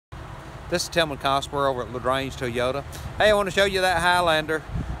This is Tilmon over at LaGrange Toyota. Hey, I want to show you that Highlander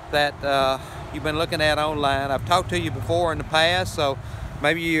that you've been looking at online. I've talked to you before in the past, so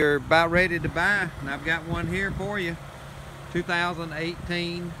maybe you're about ready to buy, and I've got one here for you.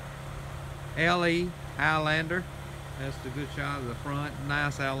 2018 LE Highlander. That's the good shot of the front.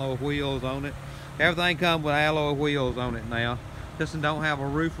 Nice alloy wheels on it. Everything comes with alloy wheels on it now. This one don't have a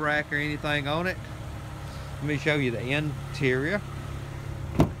roof rack or anything on it. Let me show you the interior.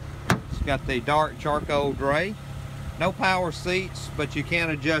 It's got the dark charcoal gray. No power seats, but you can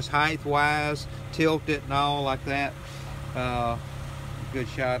adjust height wise, tilt it and all like that. Good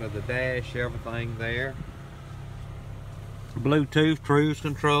shot of the dash, everything there. Bluetooth cruise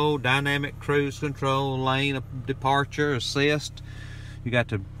control, dynamic cruise control, lane of departure assist. You got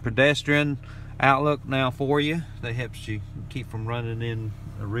the pedestrian outlook now for you. That helps you keep from running in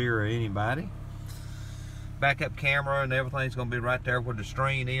the rear of anybody. Backup camera and everything's going to be right there where the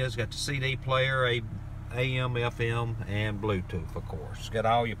screen is. Got the CD player, AM, FM, and Bluetooth, of course. Got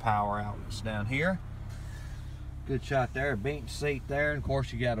all your power outlets down here. Good shot there. Bench seat there. And of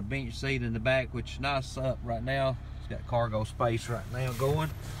course, you got a bench seat in the back, which is nice up right now. It's got cargo space right now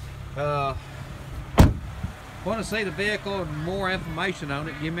going. Want to see the vehicle and more information on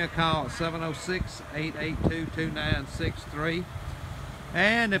it, give me a call at 706-882-2963.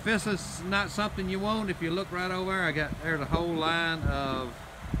 And if this is not something you want, if you look right over there, I got there's a whole line of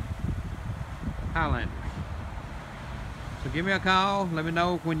Highlanders. So give me a call, let me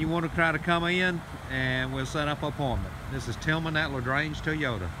know when you want to try to come in, and we'll set up an appointment. This is Tilmon at LaGrange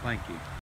Toyota. Thank you.